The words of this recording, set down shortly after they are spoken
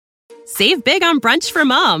Save big on brunch for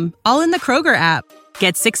mom, all in the Kroger app.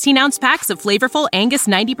 Get 16-ounce packs of flavorful Angus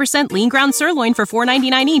 90% lean ground sirloin for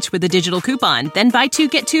 $4.99 each with a digital coupon. Then buy 2,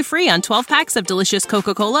 get 2 free on 12 packs of delicious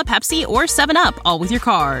Coca-Cola, Pepsi, or 7-Up, all with your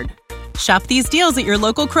card. Shop these deals at your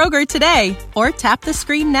local Kroger today, or tap the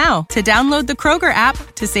screen now to download the Kroger app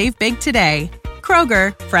to save big today.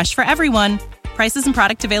 Kroger, fresh for everyone. Prices and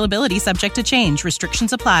product availability subject to change.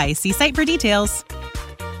 Restrictions apply. See site for details.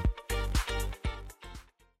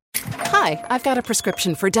 Hi, I've got a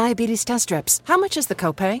prescription for diabetes test strips. How much is the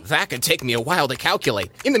copay? That could take me a while to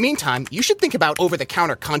calculate. In the meantime, you should think about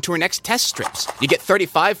over-the-counter Contour Next test strips. You get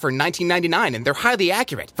 35 for $19.99, and they're highly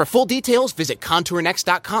accurate. For full details, visit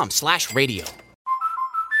contournext.com/radio.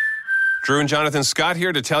 Drew and Jonathan Scott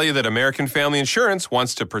here to tell you that American Family Insurance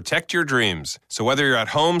wants to protect your dreams. So whether you're at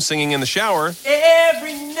home singing in the shower,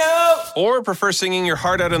 every note, or prefer singing your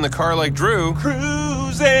heart out in the car like Drew,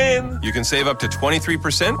 cruising, you can save up to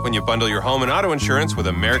 23% when you bundle your home and auto insurance with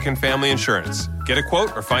American Family Insurance. Get a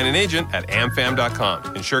quote or find an agent at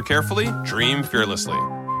amfam.com. Insure carefully, dream fearlessly.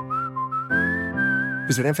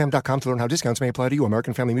 Visit amfam.com to learn how discounts may apply to you.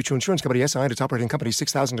 American Family Mutual Insurance Company, SI, and its operating company,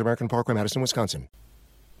 6000 American Parkway, Madison, Wisconsin.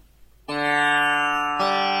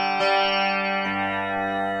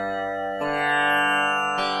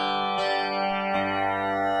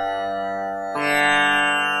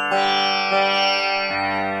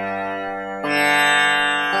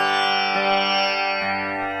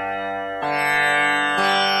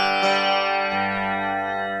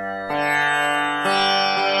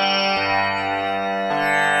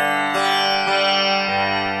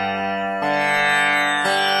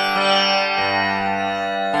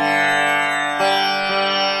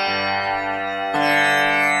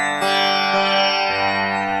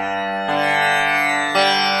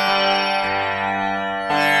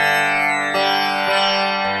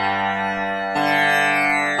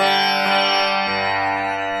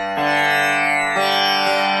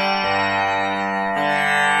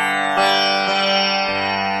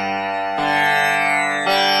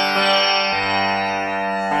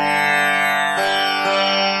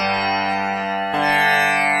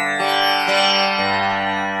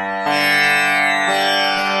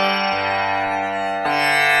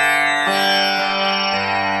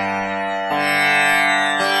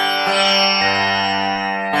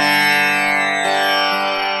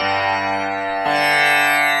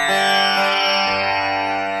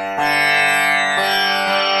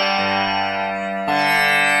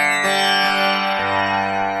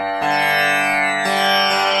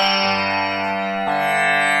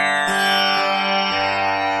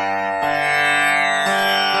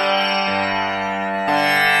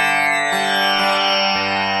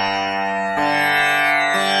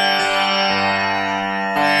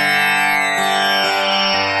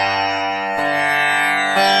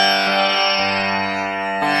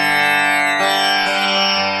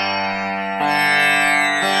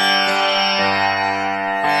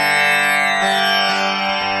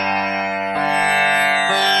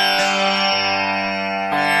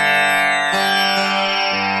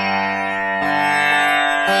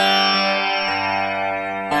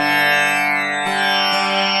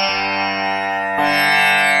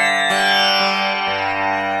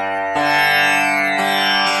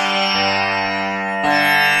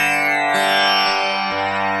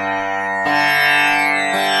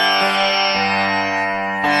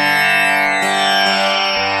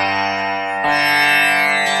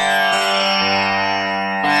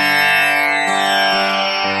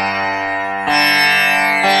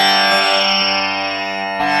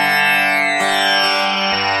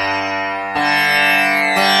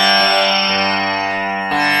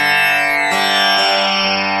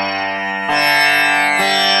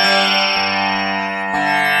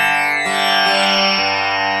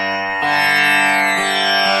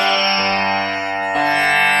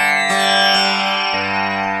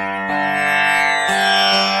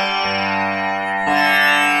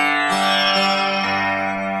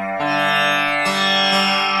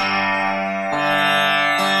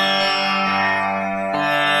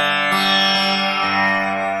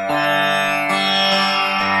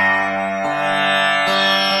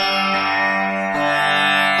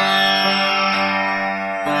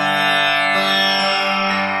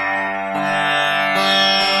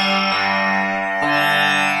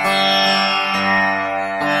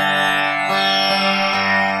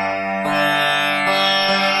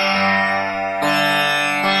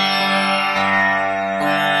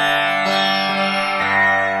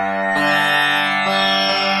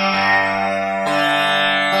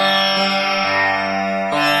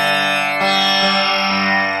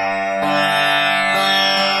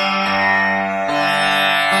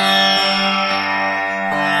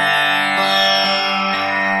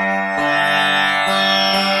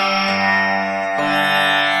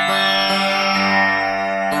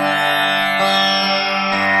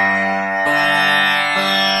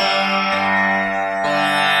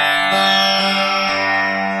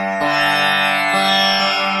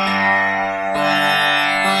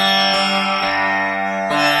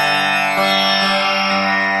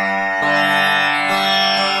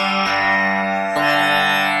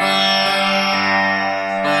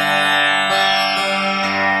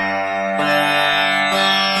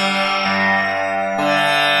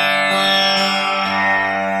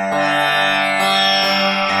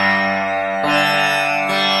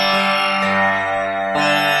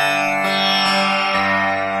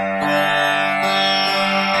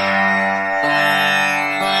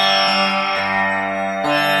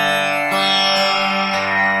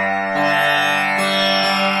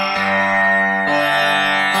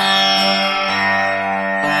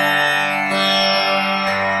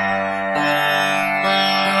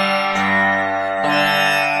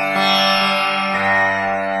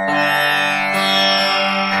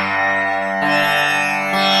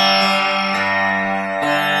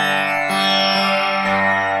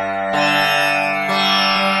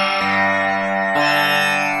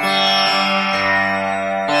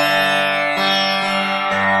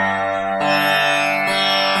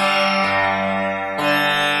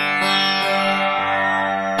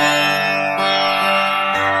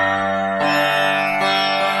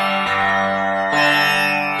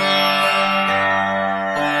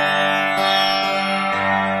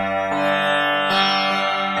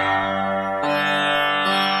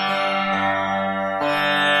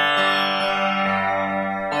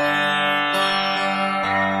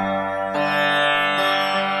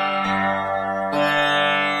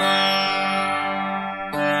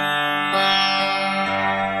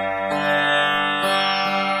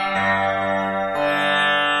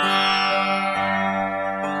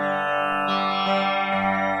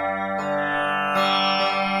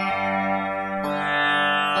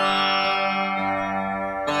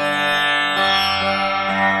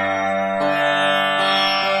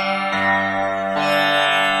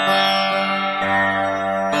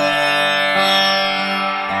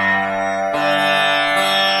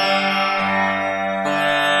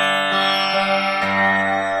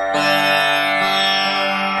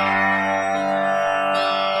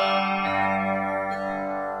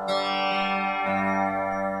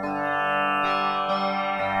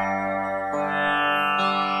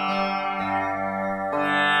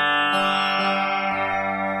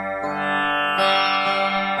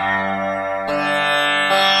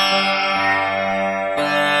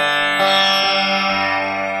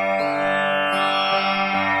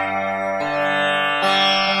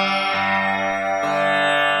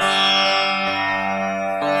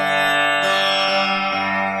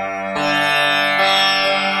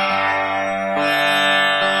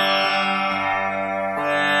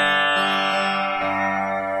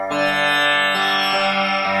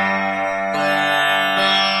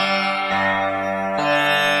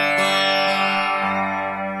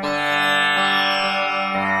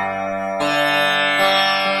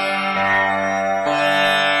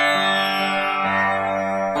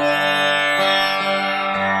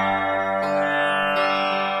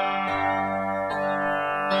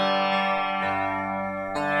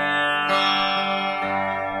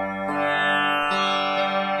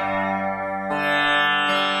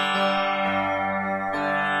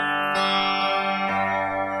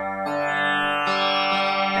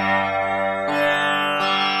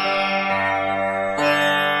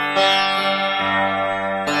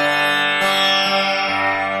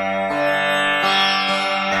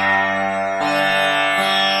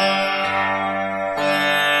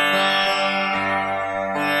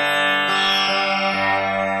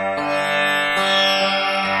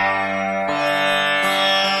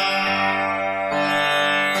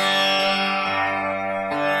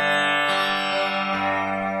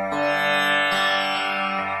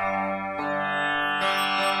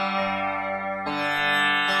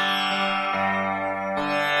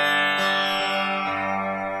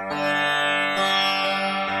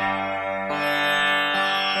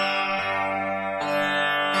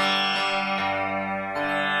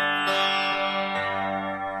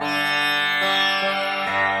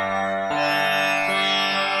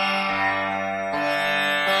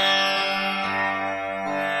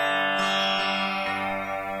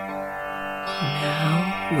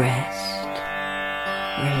 Now rest,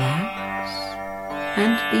 relax,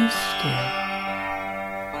 and be still.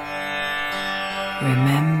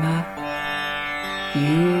 Remember,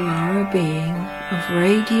 you are a being of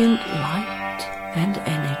radiant light and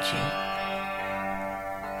energy.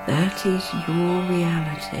 That is your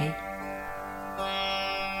reality.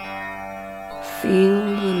 Feel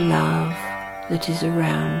the love that is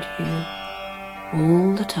around you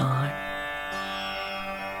all the time.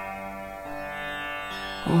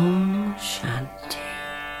 Om Shanti.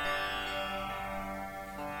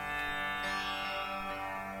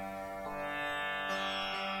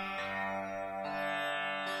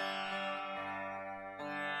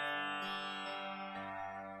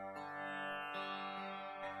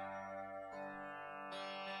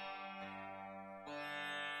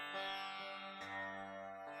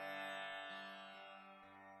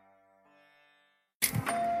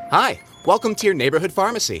 Hi, welcome to your neighborhood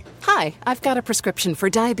pharmacy. Hi, I've got a prescription for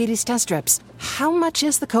diabetes test strips. How much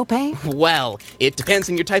is the copay? Well, it depends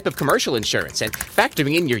on your type of commercial insurance and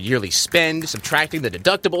factoring in your yearly spend, subtracting the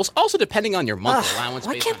deductibles, also depending on your monthly allowance.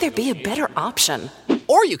 Why can't there be a better option?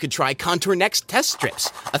 Or you could try Contour Next test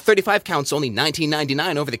strips. A 35 count's only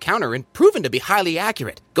 $19.99 over the counter and proven to be highly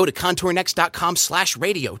accurate. Go to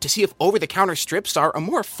contournext.com/radio to see if over-the-counter strips are a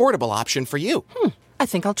more affordable option for you. I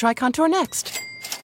think I'll try Contour Next.